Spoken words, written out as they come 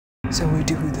So we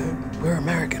do we're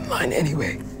American line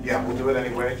anyway. Yeah, we'll do it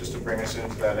anyway, just to bring us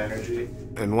into that energy.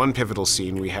 In one pivotal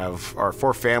scene, we have our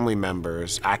 4 family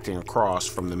members acting across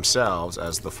from themselves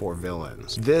as the 4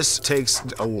 villains. This takes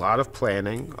a lot of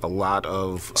planning, a lot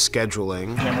of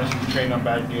scheduling. Cameras trained on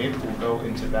Bad Gabe will go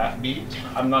into that beat.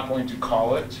 I'm not going to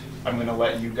call it. I'm going to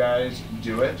let you guys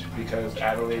do it because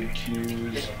Adelaide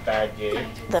cues Bad Gabe.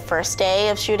 The first day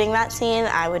of shooting that scene,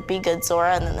 I would be good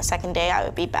Zora, and then the second day, I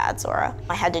would be bad Zora.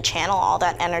 I had to channel all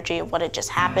that energy of what had just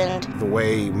happened. The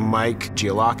way Mike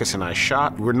Giolakis and I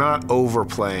shot, we're not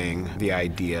overplaying the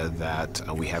idea that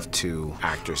we have 2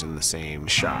 actors in the same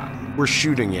shot. We're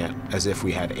shooting it as if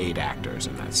we had 8 actors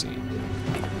in that scene.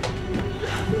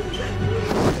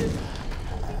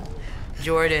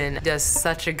 Jordan does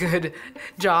such a good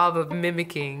job of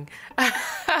mimicking.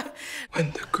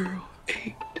 When the girl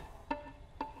ate,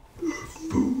 the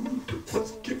food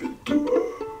was given to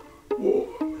her,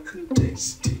 warm and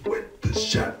tasty. When the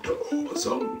shadow was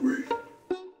hungry,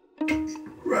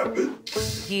 rabbit.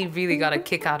 He really got a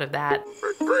kick out of that.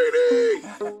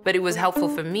 But it was helpful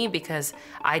for me because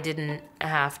I didn't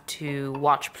have to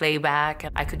watch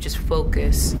playback. I could just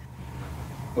focus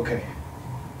Okay.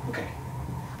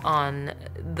 on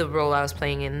the role I was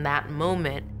playing in that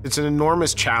moment. It's an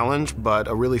enormous challenge, but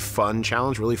a really fun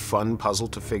challenge, really fun puzzle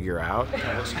to figure out.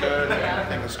 That looks good.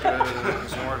 Everything looks good.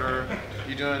 It's in order.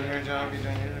 You doing your job? You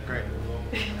doing your great.